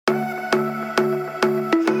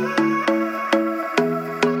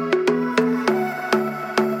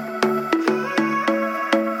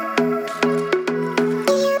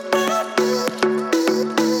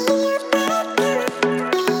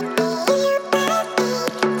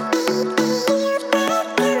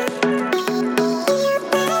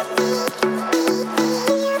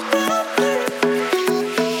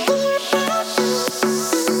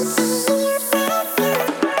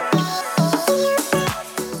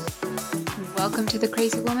welcome to the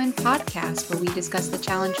Crazy Woman podcast, where we discuss the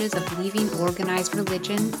challenges of leaving organized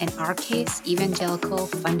religion, in our case, evangelical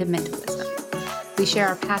fundamentalism. We share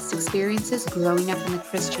our past experiences growing up in the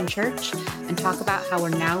Christian church and talk about how we're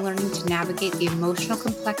now learning to navigate the emotional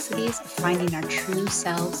complexities of finding our true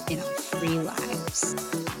selves in our free lives.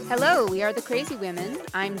 Hello, we are the Crazy Women.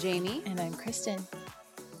 I'm Jamie. And I'm Kristen.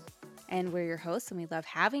 And we're your hosts, and we love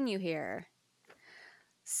having you here.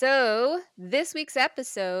 So, this week's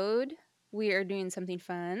episode, we are doing something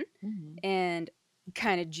fun and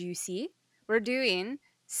kind of juicy. We're doing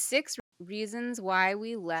 6 reasons why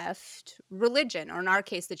we left religion, or in our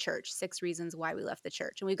case, the church. 6 reasons why we left the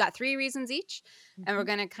church. And we've got 3 reasons each, and we're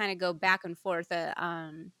going to kind of go back and forth,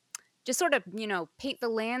 just sort of, paint the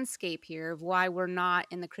landscape here of why we're not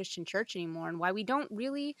in the Christian church anymore and why we don't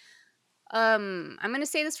really... I'm going to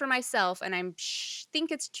say this for myself, and I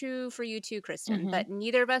think it's true for you too, Kristen, but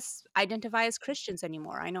neither of us identify as Christians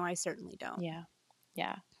anymore. I know I certainly don't.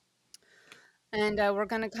 Yeah. And we're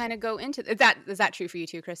going to kind of go into is that true for you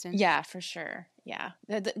too, Kristen? Yeah, for sure. Yeah.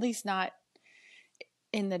 At least not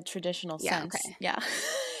in the traditional sense. Okay. Yeah.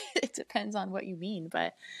 It depends on what you mean,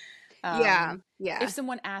 but yeah. If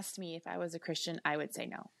someone asked me if I was a Christian, I would say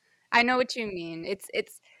no. I know what you mean. It's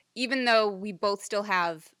even though we both still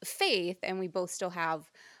have faith and we both still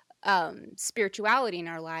have spirituality in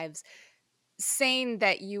our lives, saying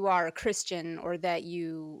that you are a Christian or that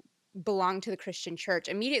you belong to the Christian church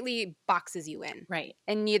immediately boxes you in. Right.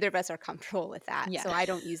 And neither of us are comfortable with that. Yeah. So I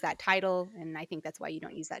don't use that title, and I think that's why you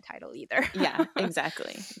don't use that title either. Yeah,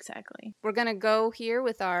 exactly. We're going to go here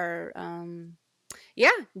with our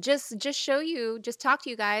just talk to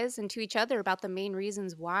you guys and to each other about the main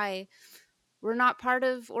reasons why we're not part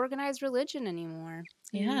of organized religion anymore.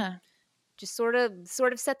 Yeah. Just sort of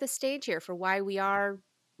set the stage here for why we are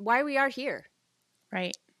here.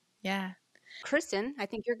 Right. Yeah. Kristen, I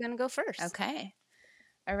think you're going to go first. Okay.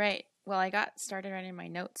 All right. Well, I got started writing my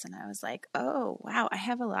notes and I was like, oh, wow, I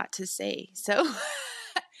have a lot to say. So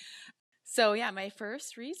yeah, my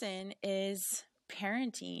first reason is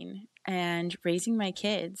parenting and raising my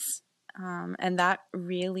kids. And that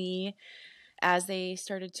really, as they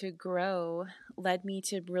started to grow, led me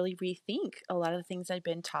to really rethink a lot of the things I'd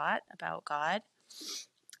been taught about God.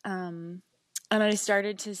 And I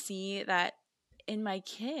started to see that in my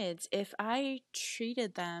kids, if I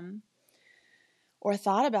treated them or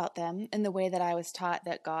thought about them in the way that I was taught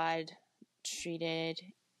that God treated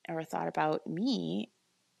or thought about me,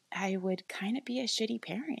 I would kind of be a shitty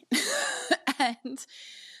parent. And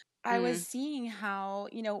I was seeing how,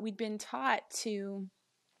 we'd been taught to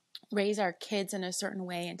raise our kids in a certain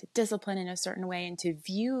way and to discipline in a certain way and to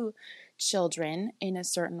view children in a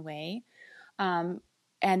certain way. And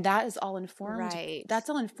that is all informed. Right. That's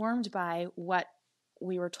all informed by what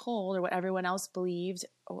we were told or what everyone else believed,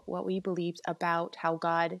 or what we believed about how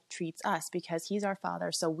God treats us, because he's our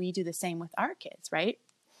father. So we do the same with our kids, right?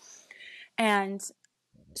 And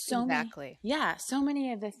so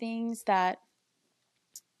many of the things that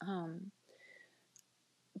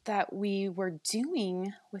that we were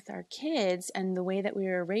doing with our kids and the way that we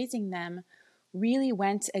were raising them really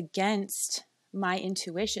went against my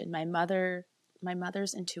intuition, my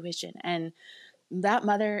mother's intuition. And that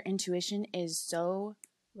mother intuition is so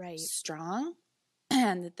strong.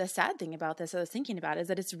 And the sad thing about this, I was thinking about, is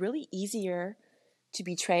that it's really easier to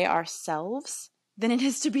betray ourselves than it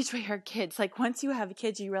is to betray our kids. Like, once you have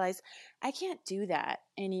kids, you realize, I can't do that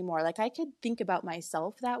anymore. Like, I could think about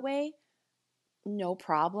myself that way, no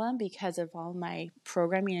problem, because of all my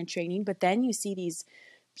programming and training. But then you see these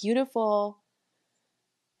beautiful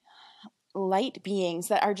light beings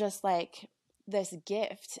that are just like this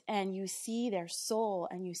gift, and you see their soul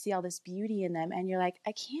and you see all this beauty in them, and you're like,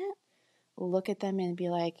 I can't look at them and be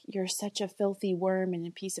like, you're such a filthy worm and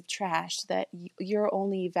a piece of trash that your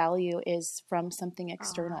only value is from something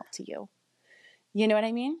external to you. You know what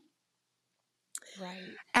I mean? Right.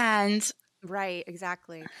 And right,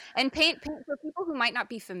 exactly. And paint for people who might not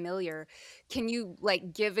be familiar, can you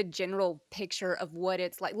give a general picture of what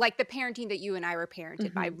it's like the parenting that you and I were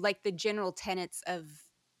parented by, like the general tenets of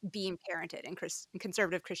being parented in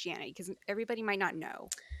conservative Christianity, because everybody might not know.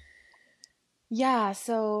 Yeah,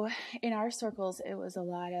 so in our circles, it was a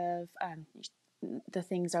lot of the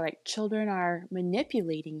things are like, children are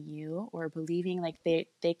manipulating you or believing like they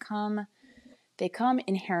come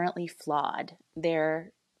inherently flawed.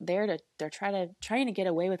 They're trying to get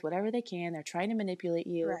away with whatever they can. They're trying to manipulate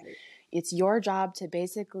you. Right. It's your job to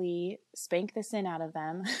basically spank the sin out of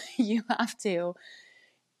them. You have to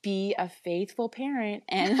be a faithful parent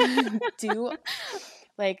and do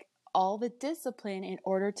all the discipline in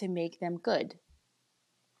order to make them good.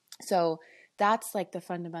 So that's like the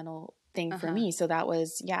fundamental thing for Uh-huh. me. So that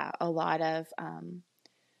was, a lot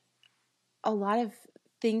of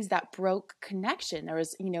things that broke connection. There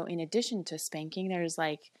was, in addition to spanking, there's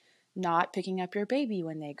like not picking up your baby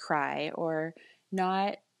when they cry, or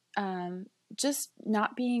not, just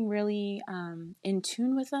not being really in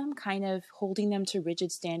tune with them, kind of holding them to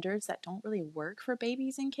rigid standards that don't really work for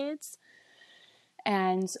babies and kids.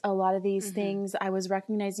 And a lot of these Mm-hmm. things I was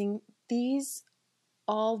recognizing, these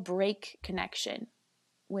all break connection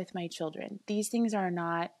with my children. These things are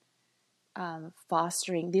not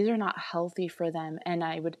fostering, these are not healthy for them. And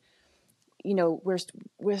I would,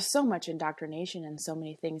 we're so much indoctrination and so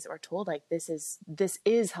many things that we're told, like this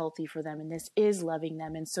is healthy for them and this is loving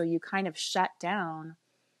them. And so you kind of shut down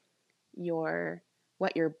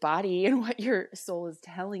what your body and what your soul is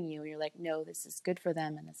telling you. You're like, no, this is good for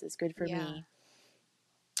them and this is good for Yeah. me.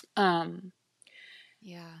 Um,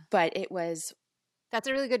 Yeah. but it was, That's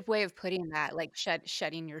a really good way of putting that, like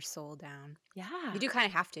shutting your soul down. yeah, You do kind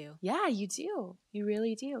of have to. yeah, you do. You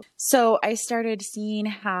really do. So I started seeing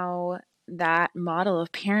how that model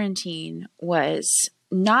of parenting was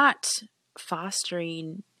not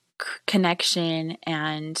fostering connection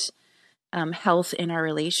and health in our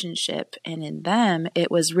relationship. And in them, it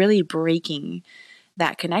was really breaking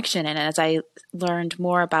that connection. And as I learned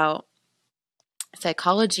more about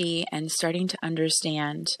psychology and starting to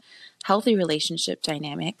understand healthy relationship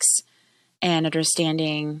dynamics and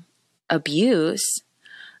understanding abuse,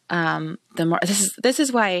 the more this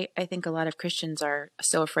is why I think a lot of Christians are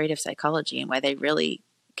so afraid of psychology and why they really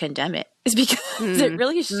condemn it, is because it Mm.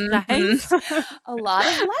 really Mhm. shines a lot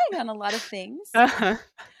of light on a lot of things. Uh-huh.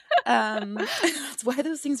 That's why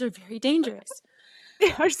those things are very dangerous.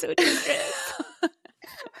 They are so dangerous.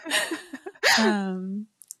 um,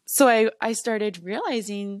 so I started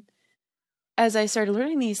realizing, as I started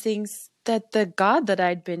learning these things, that the God that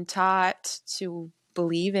I'd been taught to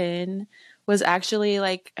believe in was actually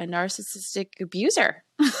like a narcissistic abuser.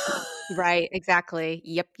 Right, exactly.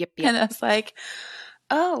 Yep, yep, And yep. I was like,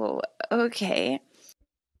 oh, okay.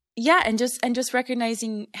 Yeah, and just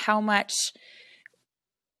recognizing how much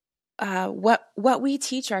what we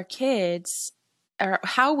teach our kids, or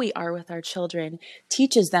how we are with our children,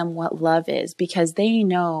 teaches them what love is, because they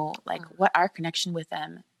know like what our connection with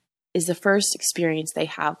them is, the first experience they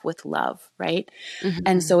have with love, right?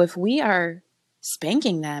 And Mhm. so if we are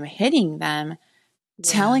spanking them, hitting them,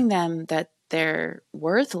 Yeah. telling them that they're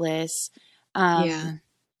worthless, Yeah.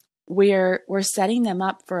 we're setting them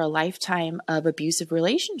up for a lifetime of abusive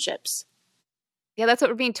relationships. Yeah, that's what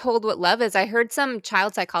we're being told what love is. I heard some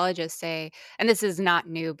child psychologists say, and this is not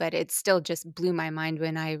new, but it still just blew my mind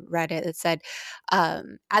when I read it. It said,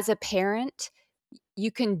 as a parent,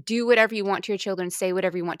 you can do whatever you want to your children, say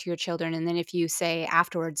whatever you want to your children, and then if you say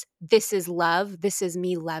afterwards, "This is love, this is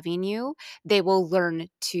me loving you," they will learn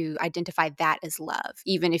to identify that as love,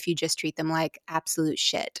 even if you just treat them like absolute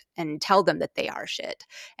shit and tell them that they are shit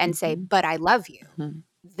and say, Mm-hmm. "But I love you." Mm-hmm.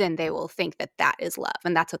 Then they will think that that is love,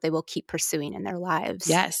 and that's what they will keep pursuing in their lives.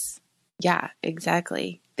 Yes. Yeah,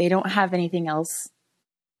 exactly. They don't have anything else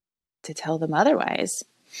to tell them otherwise.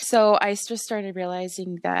 So I just started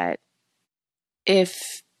realizing that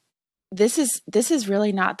if this is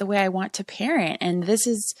really not the way I want to parent, and this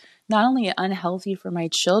is not only unhealthy for my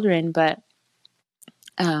children, but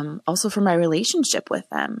also for my relationship with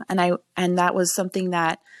them. And that was something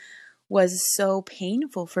that was so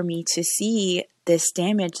painful for me to see, this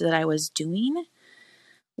damage that I was doing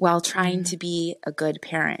while trying Mm. to be a good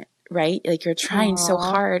parent, right? Like you're trying so Aw.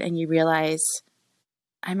 hard and you realize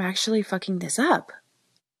I'm actually fucking this up,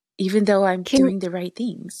 even though I'm Can doing the right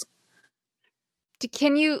things.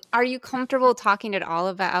 can you are you comfortable talking at all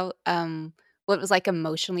about, what it was like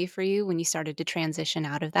emotionally for you when you started to transition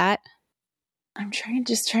out of that?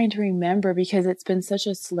 Just trying to remember, because it's been such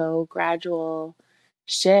a slow, gradual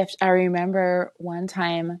shift. I remember one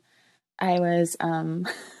time I was I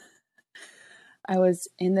was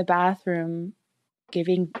in the bathroom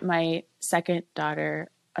giving my second daughter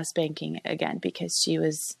a spanking again, because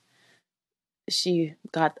she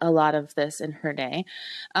got a lot of this in her day.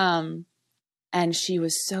 Um, and she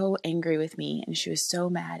was so angry with me and she was so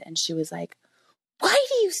mad, and she was like, why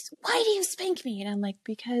do you spank me? And I'm like,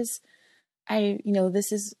 because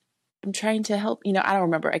this is, I'm trying to help, I don't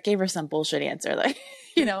remember. I gave her some bullshit answer, like,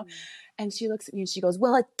 Mhm. and she looks at me and she goes,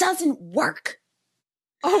 well, it doesn't work.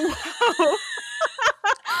 Oh,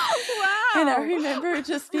 wow. And I Wow. remember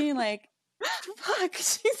just being like, fuck,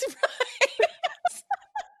 she's right.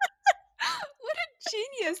 What a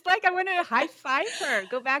genius. Like, I wanna high five her.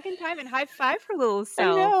 Go back in time and high five her little I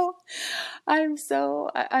self. know. I'm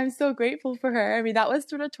so grateful for her. I mean, that was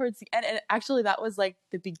sort of towards the end. And actually that was like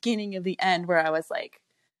the beginning of the end, where I was like,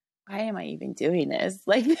 why am I even doing this?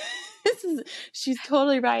 Like, she's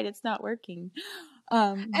totally right. It's not working.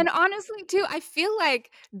 And honestly, too, I feel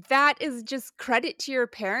like that is just credit to your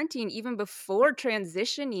parenting even before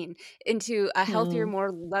transitioning into a healthier, hmm,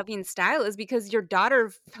 more loving style is because your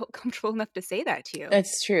daughter felt comfortable enough to say that to you.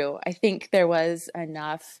 that's true. I think there was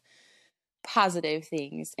enough positive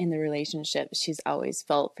things in the relationship. She's always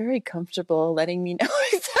felt very comfortable letting me know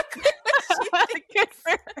exactly what she Good thinks.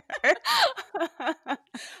 for her.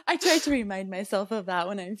 I try to remind myself of that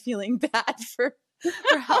when I'm feeling bad for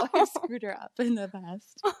how I've screwed her up in the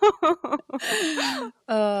past.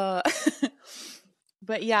 Uh,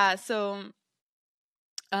 but yeah, so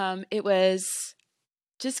it was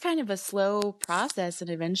just kind of a slow process, and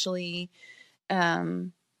eventually,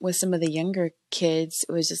 with some of the younger kids,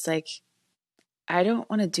 it was just like, I don't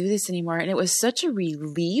want to do this anymore. And it was such a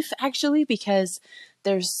relief, actually, because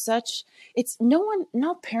there's such, it's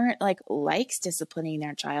no parent like likes disciplining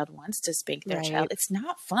their child, wants to spank their child. Right, It's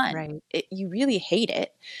not fun. right. You really hate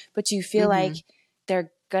it, but you feel like Mhm.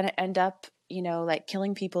 they're going to end up, like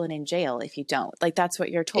killing people and in jail if you don't. Like, that's what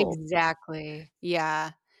you're told. Exactly.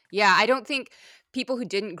 Yeah. Yeah, I don't think people who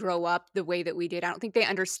didn't grow up the way that we did, I don't think they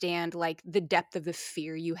understand, like, the depth of the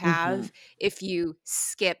fear you Hmm. have if you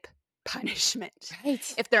skip punishment.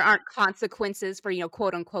 Right. If there aren't consequences for,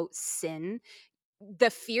 quote, unquote, "sin," the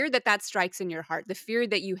fear that that strikes in your heart, the fear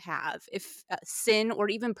that you have if, sin or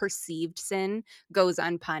even perceived sin goes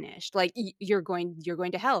unpunished, like, you're going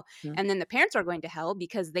to hell, Mhm. and then the parents are going to hell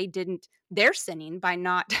because they're sinning by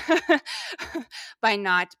not by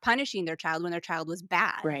not punishing their child when their child was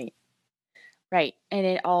bad. Right. Right. And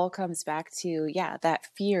it all comes back to, yeah, that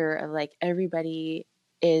fear of like everybody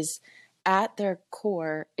is at their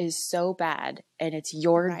core is so bad. And it's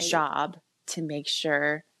your Right. job to make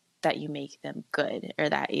sure that you make them good or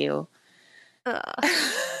that you. Ugh,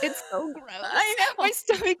 it's so gross. I My know.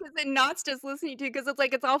 stomach is in knots just listening to it because it's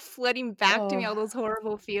like it's all flooding back to me, Oh, all those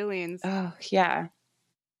horrible feelings. oh, yeah.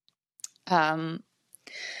 Um,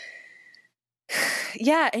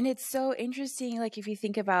 yeah. And it's so interesting. Like, if you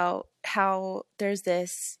think about how there's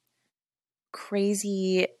this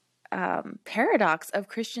crazy paradox of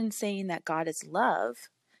Christians saying that God is love.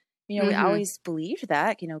 We Mhm. always believed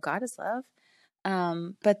that, God is love.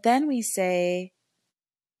 But then we say,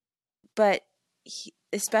 but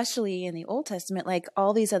especially in the Old Testament, like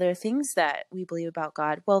all these other things that we believe about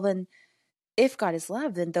God, well, then if God is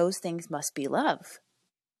love, then those things must be love.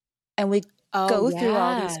 And we Oh, go through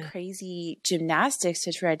all yeah. these crazy gymnastics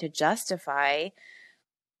to try to justify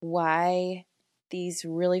why these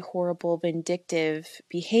really horrible, vindictive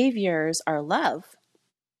behaviors are love.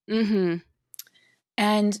 Mhm.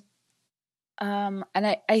 And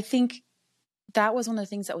I think that was one of the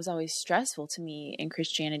things that was always stressful to me in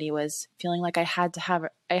Christianity was feeling like I had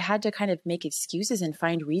to kind of make excuses and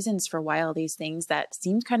find reasons for why all these things that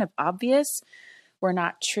seemed kind of obvious were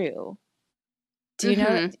not true. Do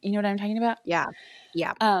Mhm. you know what I'm talking about? Yeah.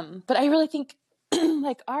 Yeah. But I really think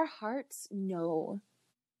like our hearts know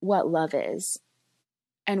what love is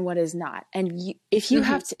and what is not. And if you Mhm.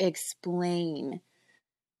 have to explain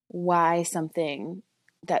why something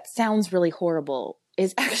that sounds really horrible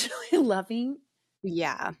is actually loving,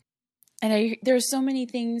 Yeah. and there's so many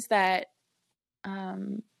things that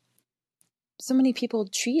um, so many people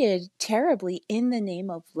treated terribly in the name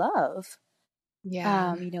of love.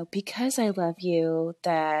 Yeah. Because I love you,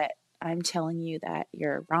 that I'm telling you that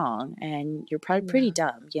you're wrong and you're probably pretty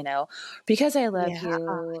Yeah. dumb, Because I love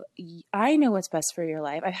Yeah. you, I know what's best for your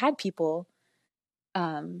life. I've had people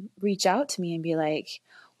reach out to me and be like,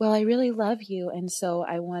 well, I really love you. And so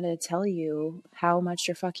I want to tell you how much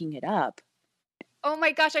you're fucking it up. Oh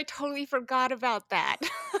my gosh, I totally forgot about that.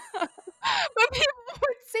 But people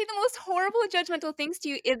would say the most horrible judgmental things to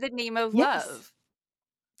you in the name of Yes, love.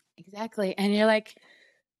 exactly. And you're like,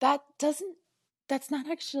 that doesn't, that's not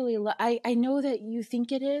actually, I know that you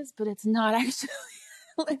think it is, but it's not actually,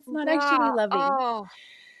 it's not actually Yeah. loving. Oh.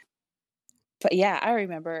 But yeah, I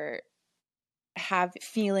remember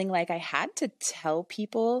feeling like I had to tell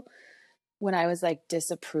people when I was like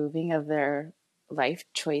disapproving of their life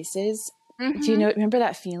choices. Do you Mhm. remember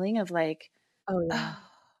that feeling of like, Oh, yeah. oh,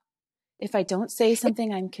 if I don't say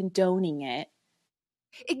something, I'm condoning it.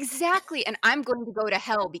 Exactly, and I'm going to go to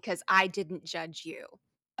hell because I didn't judge you.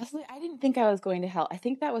 I was like, I didn't think I was going to hell. I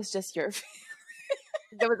think that was just your.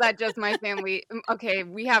 Was that just my family? Okay,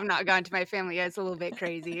 we have not gone to my family yet, it's a little bit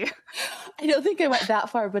crazy. I don't think I went that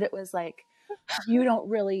far, but it was like, you don't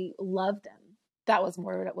really love them. That was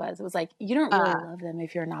more what it was. It was like, you don't really Uh, love them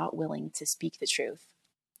if you're not willing to speak the truth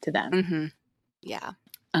to them. mhm. Yeah.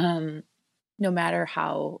 Um, no matter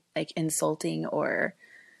how like insulting or,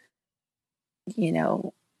 you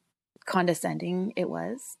know, condescending it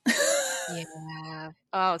was. Yeah.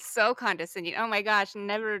 Oh, so condescending. Oh my gosh,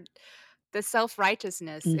 never the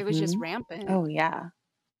self-righteousness. It was just Mhm. rampant. Oh, yeah.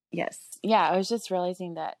 Yes. Yeah, I was just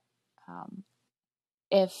realizing that,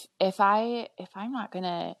 if I'm not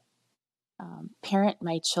gonna, parent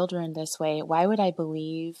my children this way, why would I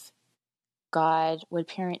believe God would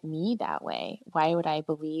parent me that way? Why would I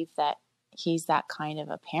believe that He's that kind of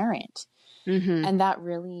a parent? Mhm. And that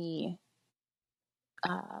really,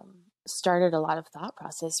 started a lot of thought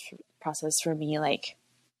process for me. Like,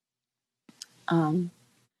 um,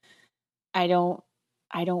 I don't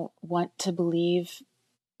I don't want to believe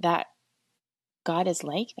that God is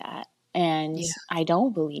like that, and Yeah. I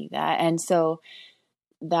don't believe that. And so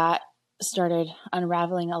that started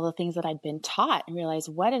unraveling all the things that I'd been taught and realized,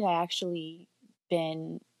 what had I actually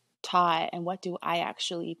been taught and what do I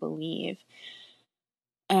actually believe?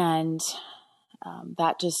 And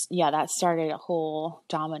that just, yeah, that started a whole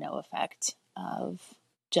domino effect of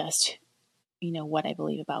just, what I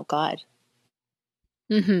believe about God.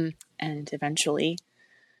 Mhm. And eventually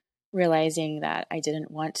realizing that I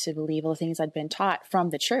didn't want to believe all the things I'd been taught from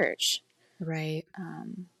the church. Right.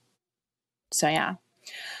 Um, so, yeah.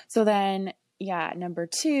 So then, yeah, number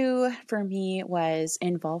two for me was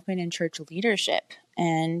involvement in church leadership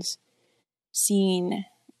and seeing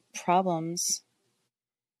problems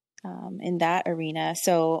in that arena.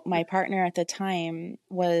 So my partner at the time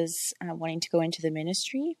was wanting to go into the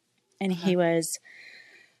ministry, and Uh-huh. he was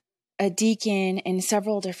a deacon in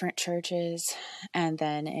several different churches, and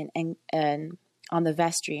then on the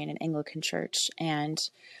vestry in an Anglican church. And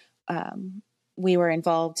we were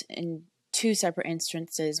involved in two separate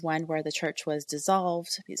instances, one where the church was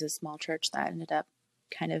dissolved. It was a small church that ended up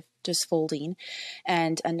kind of just folding,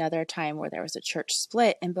 and another time where there was a church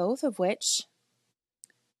split, and both of which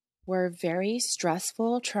were very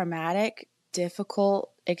stressful, traumatic,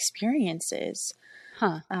 difficult experiences.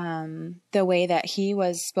 Huh. The way that he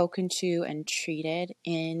was spoken to and treated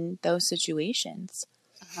in those situations.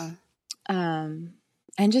 Uh-huh. Um,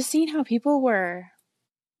 and just seeing how people were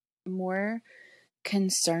more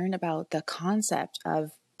concerned about the concept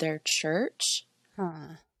of their church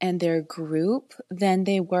Huh. and their group than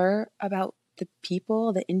they were about the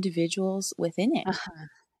people, the individuals within it. Uh-huh.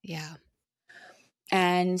 Yeah.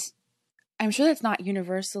 And I'm sure that's not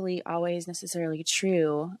universally always necessarily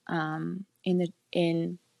true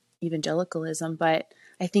in evangelicalism, but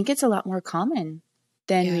I think it's a lot more common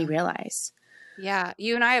than we Yeah. realize. Yeah.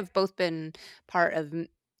 You and I have both been part of,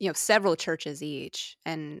 several churches each,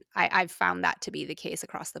 and I've found that to be the case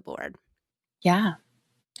across the board. Yeah,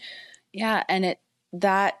 yeah, and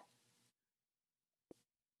that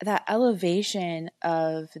that elevation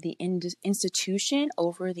of the institution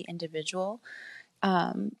over the individual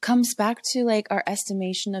comes back to like our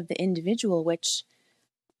estimation of the individual, which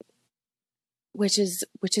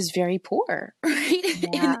is very poor, right?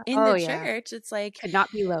 in Yeah. in Oh, the yeah. church, it's like, Could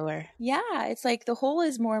not be lower. yeah, it's like the whole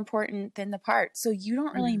is more important than the part. So you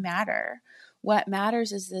don't really Mhm. matter. What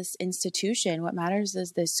matters is this institution. What matters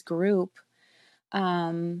is this group,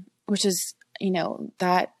 which is,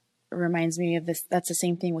 that reminds me of this. That's the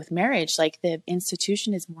same thing with marriage. Like the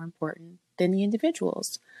institution is more important than the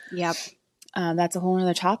individuals. Yep. That's a whole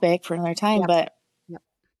other topic for another time. Yep. But Yep.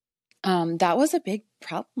 that was a big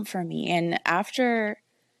problem for me. And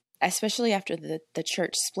especially after the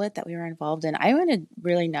church split that we were involved in, I wanted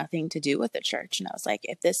really nothing to do with the church. And I was like,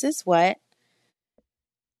 if this is what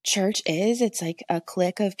church is, it's like a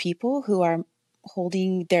clique of people who are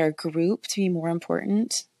holding their group to be more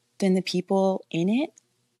important than the people in it.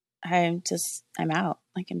 I'm out.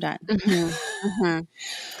 Like, I'm done. Mhm. Mhm.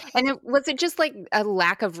 And was it just, like, a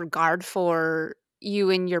lack of regard for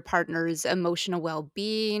you and your partner's emotional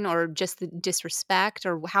well-being or just the disrespect,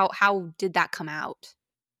 or how did that come out?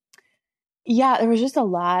 Yeah, there was just a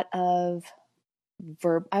lot of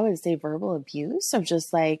I would say verbal abuse of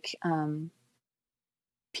just like,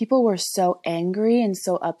 people were so angry and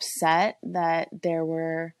so upset that there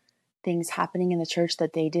were things happening in the church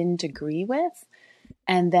that they didn't agree with.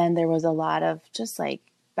 And then there was a lot of just like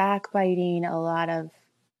backbiting, a lot of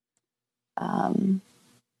um,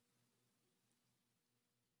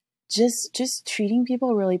 just treating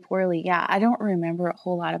people really poorly. Yeah, I don't remember a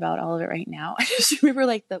whole lot about all of it right now. I just remember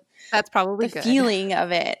like That's probably the good. feeling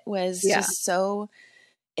of it was Yeah. just so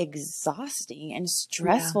exhausting and Yeah.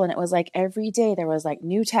 stressful. And it was like every day there was like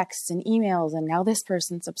new texts and emails, and now this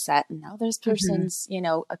person's upset, and now this Mhm. person's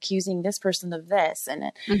accusing this person of this,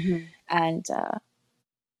 Mhm. and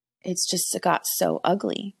it's just, it got so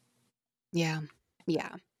ugly. Yeah.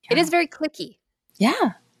 Yeah. It Yeah, is very cliquey.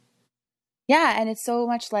 yeah, yeah. And it's so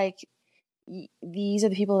much like these are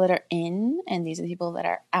the people that are in and these are the people that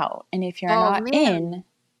are out. And if you're Oh not man.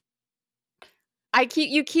 in,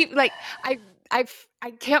 You keep like I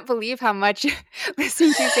can't believe how much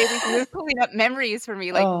listening to you say these things is pulling up memories for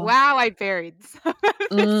me. Like, oh, wow, I buried some of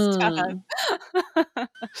this mm, stuff.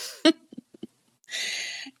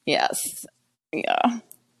 yes. Yeah.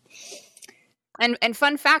 And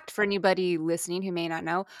fun fact for anybody listening who may not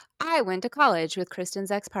know, I went to college with Kristen's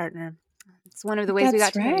ex-partner. It's one of the ways we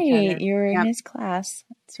That's got to know right. each other. You were in Yep. his class.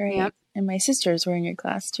 That's right. Yep. And my sisters were in your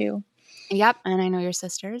class too. Yep. And I know your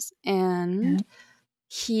sisters. Yeah. And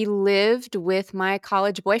he lived with my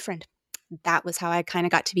college boyfriend. That was how I kind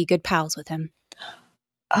of got to be good pals with him.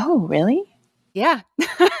 Oh, really? Yeah.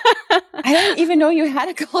 I didn't even know you had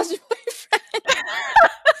a college boyfriend.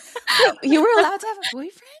 Wait, you were allowed to have a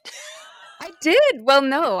boyfriend? I did. Well,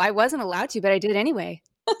 no, I wasn't allowed to, but I did anyway.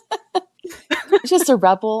 Just a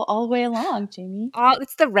rebel all the way along, Jamie. Oh,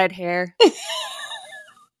 it's the red hair.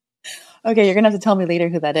 Okay, you're going to have to tell me later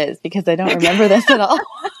who that is because I don't remember this at all.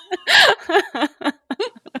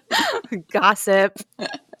 Gossip.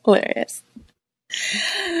 Hilarious.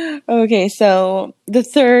 Okay, so the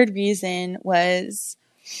third reason was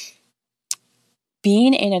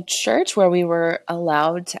being in a church where we were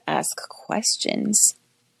allowed to ask questions.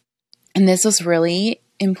 And this was really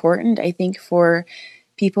important, I think, for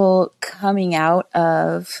people coming out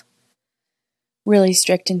of really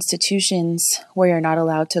strict institutions where you're not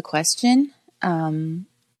allowed to question,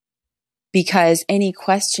 because any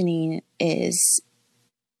questioning is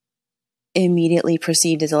immediately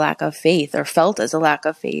perceived as a lack of faith or felt as a lack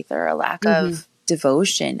of faith or a lack of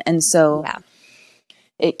devotion. And so Yeah.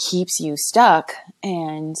 it keeps you stuck.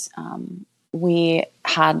 And we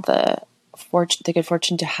had the good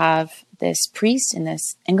fortune to have this priest in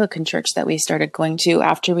this Anglican church that we started going to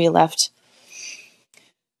after we left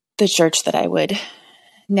the church that I would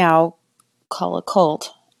now call a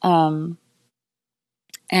cult. And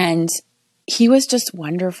he was just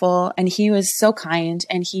wonderful and he was so kind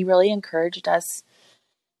and he really encouraged us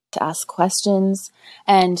to ask questions.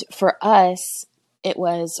 And for us, it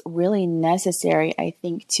was really necessary, I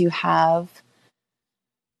think, to have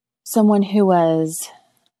someone who was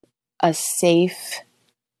a safe,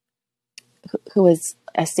 a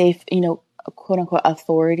quote unquote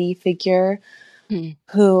authority figure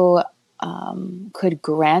who could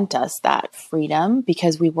grant us that freedom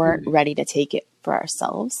because we weren't ready to take it for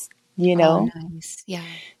ourselves, Oh, nice. Yeah.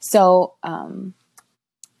 So,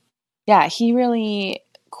 yeah, he really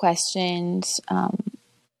questioned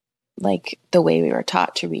like the way we were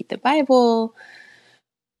taught to read the Bible.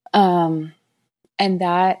 And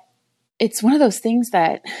that it's one of those things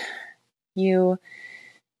that you're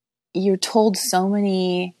told so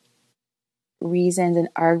many reasons and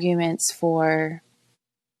arguments for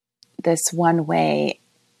this one way,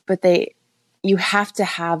 but you have to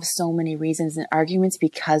have so many reasons and arguments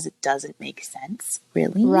because it doesn't make sense,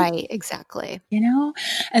 really. Right, exactly.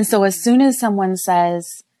 And so as soon as someone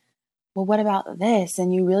says, well, what about this?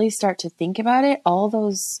 And you really start to think about it, all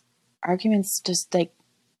those arguments just like,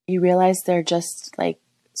 you realize they're just like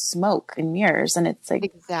smoke and mirrors. And it's like,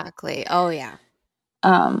 exactly. Oh yeah.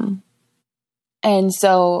 And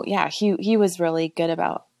so, yeah, he was really good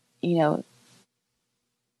about,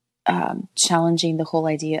 challenging the whole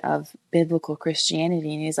idea of biblical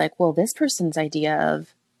Christianity. And he's like, well, this person's idea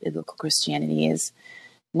of biblical Christianity is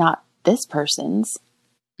not this person's.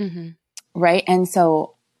 Right. And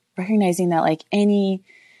so recognizing that like any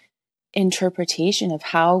interpretation of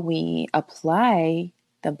how we apply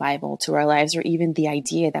the Bible to our lives, or even the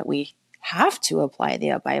idea that we have to apply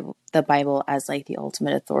the Bible as like the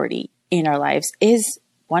ultimate authority in our lives, is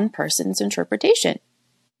one person's interpretation.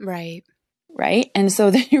 Right. Right. And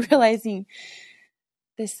so then you're realizing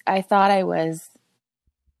this, I thought I was,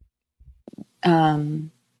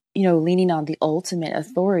 leaning on the ultimate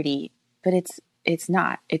authority, but it's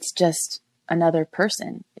not. It's just another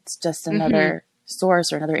person. It's just another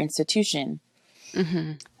source or another institution.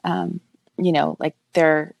 Like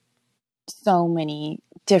there are so many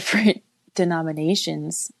different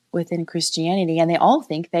denominations within Christianity, and they all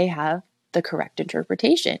think they have the correct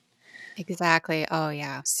interpretation. Exactly. Oh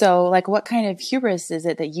yeah. So like, what kind of hubris is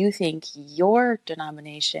it that you think your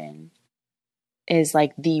denomination is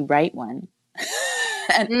like the right one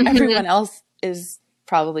and everyone else is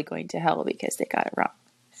probably going to hell because they got it wrong?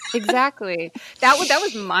 Exactly. That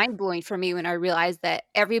was mind-blowing for me when I realized that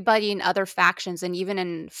everybody in other factions and even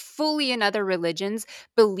in other religions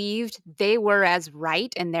believed they were as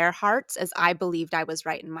right in their hearts as I believed I was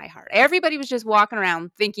right in my heart. Everybody was just walking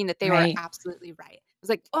around thinking that they were Right. absolutely right. It was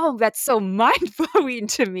like, oh, that's so mind-blowing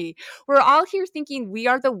to me. We're all here thinking we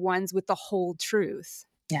are the ones with the whole truth.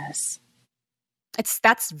 Yes.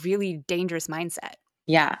 That's really dangerous mindset.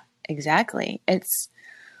 Yeah, exactly. It's,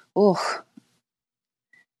 oh,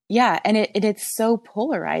 yeah. And it's so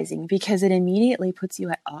polarizing because it immediately puts you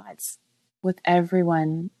at odds with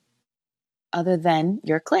everyone other than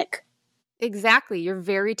your clique. Exactly, your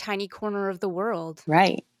very tiny corner of the world.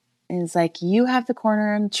 Right. And it's like you have the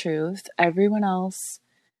corner on truth, everyone else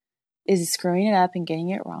is screwing it up and getting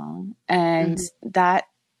it wrong. And Mhm.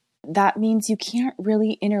 that means you can't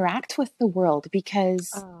really interact with the world because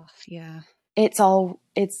Oh, yeah.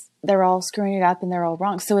 they're all screwing it up and they're all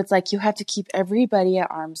wrong. So it's like you have to keep everybody at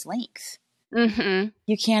arm's length. Mhm.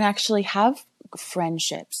 You can't actually have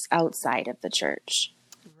friendships outside of the church.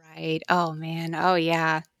 Right. Oh, man. Oh,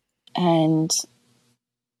 yeah. And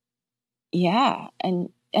yeah, and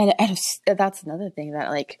that's another thing that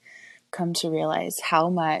like come to realize how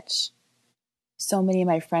much so many of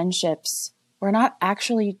my friendships were not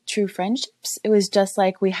actually true friendships. It was just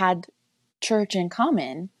like we had church in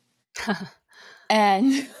common.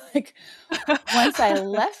 And like once I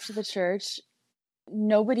left the church,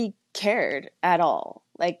 nobody cared at all.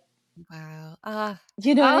 Like, Wow.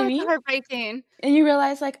 you know what I Oh, it's mean? heartbreaking. And you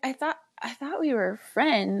realize like I thought we were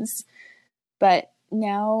friends, but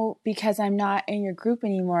now because I'm not in your group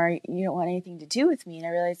anymore, you don't want anything to do with me. And I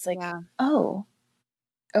realized like, Yeah. oh,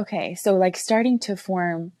 okay. So like starting to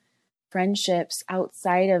form friendships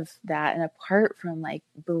outside of that and apart from like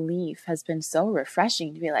belief has been so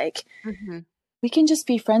refreshing to be like, Mhm. we can just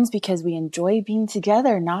be friends because we enjoy being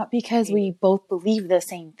together, not because we Right. both believe the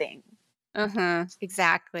same thing. Uh-huh.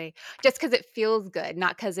 Exactly. Just because it feels good,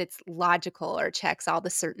 not because it's logical or checks all the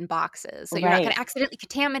certain boxes, so you're not gonna Right. accidentally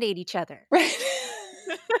contaminate each other. Right.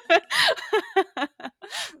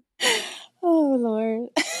 Oh, Lord.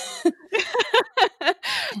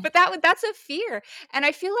 But that's a fear, and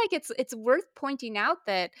I feel like it's worth pointing out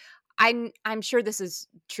that I'm sure this is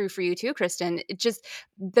true for you too, Kristen. It just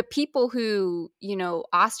the people who,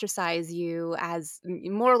 ostracize you as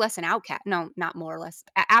more or less an outcast. No, not more or less,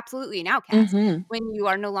 absolutely an outcast Hmm. when you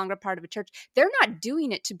are no longer part of a church. They're not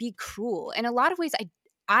doing it to be cruel. In a lot of ways,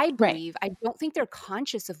 I Right. believe, I don't think they're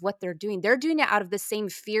conscious of what they're doing. They're doing it out of the same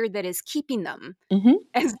fear that is keeping them Hmm.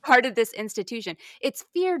 as part of this institution. It's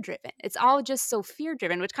fear driven. It's all just so fear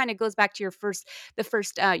driven, which kind of goes back to your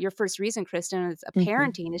first reason, Kristen, is a Hmm.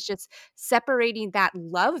 parenting. It's just separating that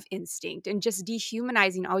love instinct and just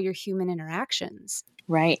dehumanizing all your human interactions.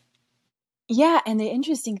 Right. Yeah. And the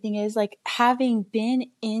interesting thing is, like, having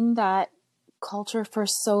been in that culture for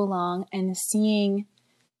so long and seeing,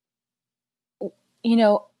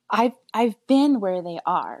 I've been where they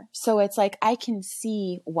are. So it's like I can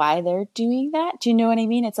see why they're doing that. Do you know what I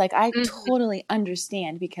mean? It's like I Mhm. totally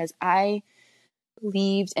understand because I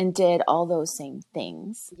believed and did all those same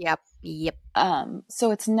things. Yep. Yep.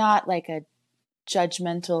 So it's not like a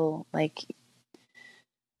judgmental, like,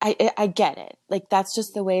 I get it. Like that's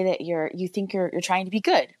just the way that you think you're trying to be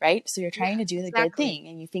good, right? So you're Yeah, trying to do the good exactly. thing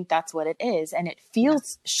and you think that's what it is and it Yeah.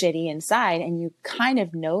 feels shitty inside and you kind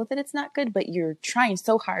of know that it's not good, but you're trying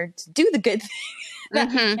so hard to do the good thing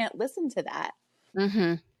that you Mhm. can't listen to that.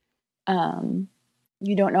 Mhm. Um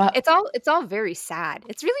you don't know how, It's all very sad.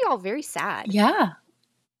 It's really all very sad. yeah.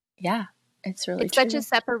 Yeah. It's really It's such a true.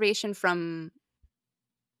 separation from,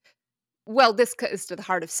 well, this goes to the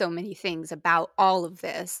heart of so many things about all of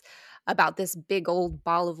this, about this big old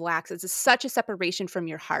ball of wax. It's such a separation from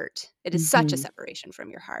your heart. It is such a Mhm. separation from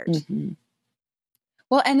your heart. Mhm.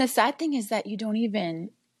 Well, and the sad thing is that you don't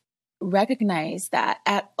even recognize that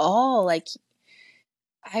at all. Like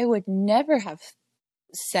I would never have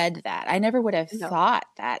said that. I never would have No. thought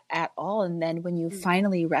that at all. And then when you Mm.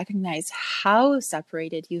 finally recognize how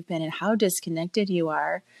separated you've been and how disconnected you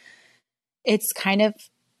are, it's kind of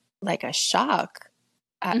like a shock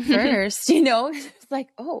at first, It's like,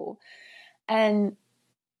 oh. And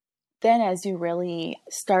then as you really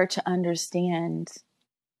start to understand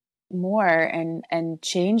more and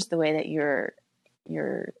change the way that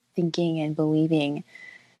you're thinking and believing,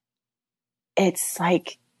 it's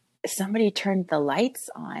like somebody turned the lights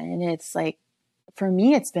on and it's like for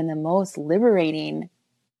me it's been the most liberating,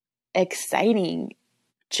 exciting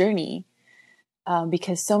journey,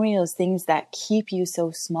 because so many of those things that keep you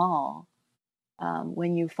so small,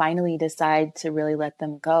 when you finally decide to really let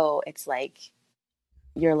them go, it's like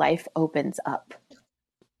your life opens up.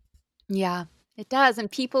 Yeah, it does.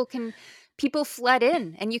 And people flood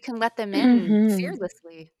in and you can let them in Hmm.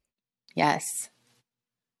 fearlessly. Yes.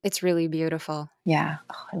 It's really beautiful. Yeah.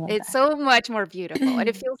 Oh, I love It's so much more beautiful and that.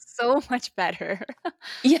 it feels so much better.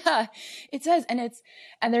 Yeah, it does. And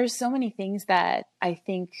there's so many things that I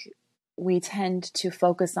think we tend to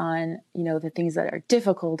focus on, the things that are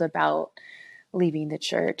difficult about leaving the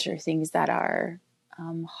church or things that are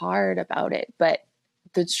hard about it. But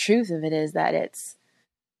the truth of it is that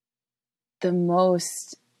the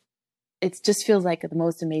most, it just feels like the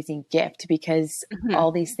most amazing gift, because Mhm.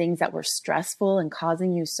 all these things that were stressful and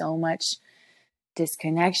causing you so much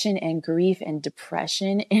disconnection and grief and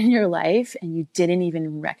depression in your life, and you didn't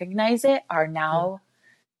even recognize it, are Yeah. now,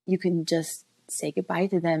 you can just say goodbye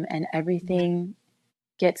to them, and Yeah. everything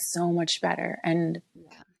gets so much better. And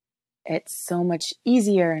Yeah. it's so much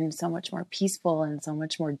easier and so much more peaceful and so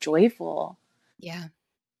much more joyful. Yeah.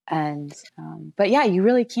 And, but yeah, you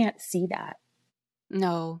really can't see that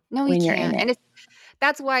No. No, you when you're in can't. it. And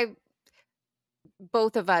that's why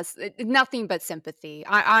both of us, nothing but sympathy.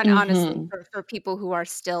 Honestly, Mm-hmm. for people who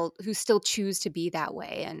still choose to be that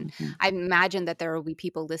way. And Mm-hmm. I imagine that there will be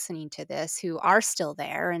people listening to this who are still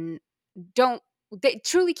there and don't they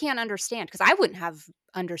truly can't understand, because I wouldn't have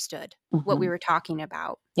understood what we Mm-hmm. were talking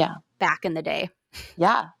about Yeah. back in the day.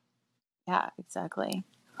 Yeah. Yeah, exactly.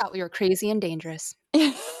 Thought we were crazy and dangerous.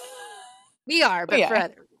 We We are, but for are.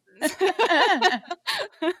 other reasons.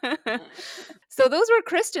 So those were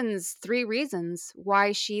Kristen's 3 reasons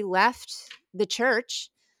why she left the church,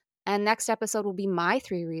 and next episode will be my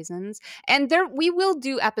 3 reasons. And there we will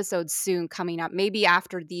do episodes soon coming up, maybe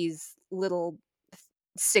after these little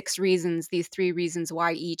 6 reasons, these 3 reasons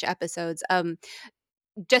why each episodes.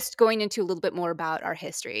 Just going into a little bit more about our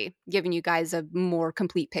history, giving you guys a more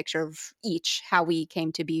complete picture of each, how we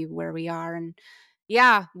came to be where we are, and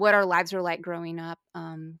yeah, what our lives were like growing up.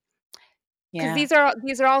 Because Yeah. these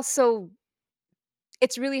are all so,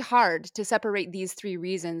 it's really hard to separate these 3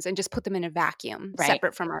 reasons and just put them in a vacuum, Right.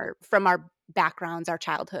 separate from our backgrounds, our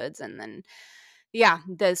childhoods, and then, yeah,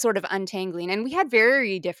 the sort of untangling. And we had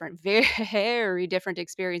very different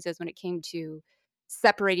experiences when it came to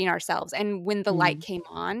separating ourselves. And when the light Mm. came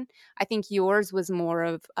on, I think yours was more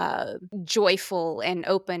of, joyful and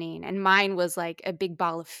opening, and mine was like a big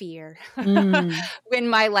ball of fear Mm. when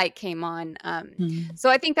my light came on. Mm. So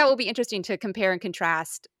I think that will be interesting to compare and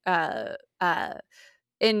contrast,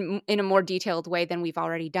 in a more detailed way than we've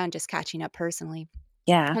already done, just catching up personally,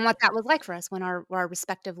 Yeah. and what that was like for us when our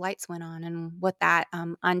respective lights went on, and what that,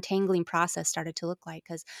 untangling process started to look like.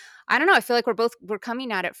 Because I don't know, I feel like we're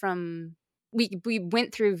coming at it from, we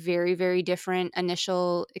went through very different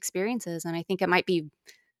initial experiences, and I think it might be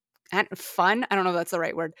fun, I don't know if that's the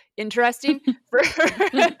right word, interesting for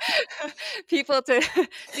people to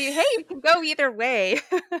see, "Hey, we can go either way."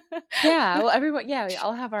 Yeah. Well, everyone, yeah, we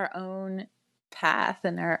all have our own path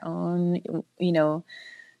and our own,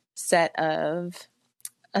 set of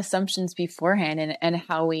assumptions beforehand, and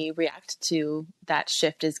how we react to that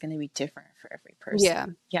shift is going to be different for every Yeah,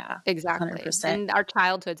 person. Yeah. exactly, 100%. and our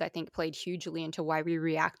childhoods, I think, played hugely into why we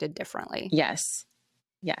reacted differently. Yes.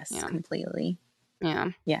 Yes, Yeah, completely.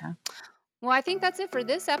 yeah. Yeah. Well, I think that's it for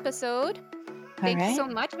this episode. All Thank you right. so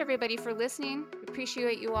much, everybody, for listening.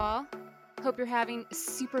 Appreciate you all. Hope you're having a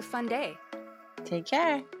super fun day. Take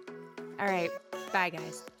care. All right. Bye,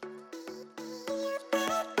 guys.